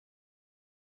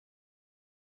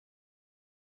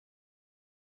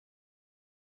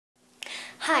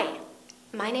Hi,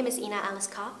 my name is Ina Alice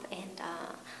Kopp, and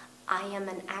I am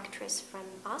an actress from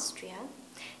Austria,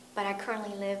 but I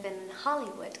currently live in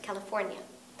Hollywood, California.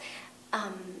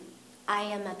 I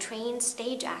am a trained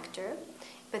stage actor,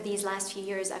 but these last few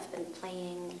years I've been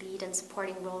playing lead and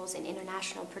supporting roles in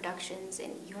international productions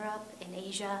in Europe, in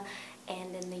Asia,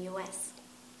 and in the US.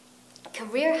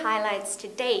 Career highlights to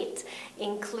date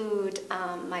include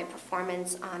my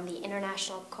performance on the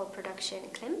international co-production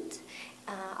Klimt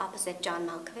opposite John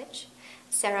Milevcic,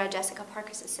 Sarah Jessica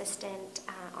Parker's assistant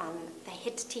on the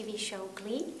hit TV show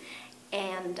Glee,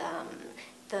 and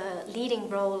the leading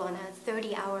role on a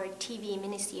 30-hour TV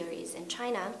miniseries in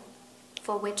China,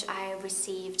 for which I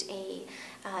received a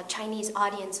Chinese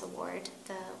Audience Award,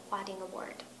 the Huading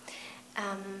Award.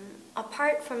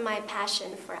 Apart from my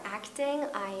passion for acting,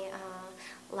 I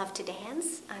love to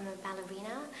dance. I'm a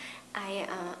ballerina.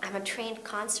 I'm a trained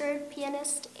concert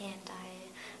pianist, and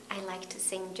I like to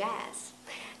sing jazz.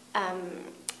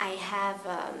 I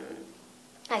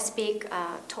speak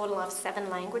a total of 7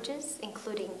 languages,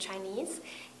 including Chinese,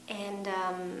 and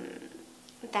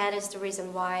that is the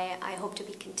reason why I hope to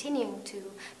be continuing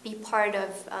to be part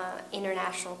of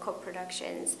international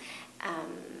co-productions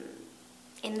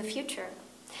in the future.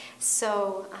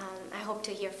 So I hope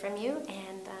to hear from you,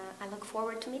 and I look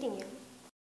forward to meeting you.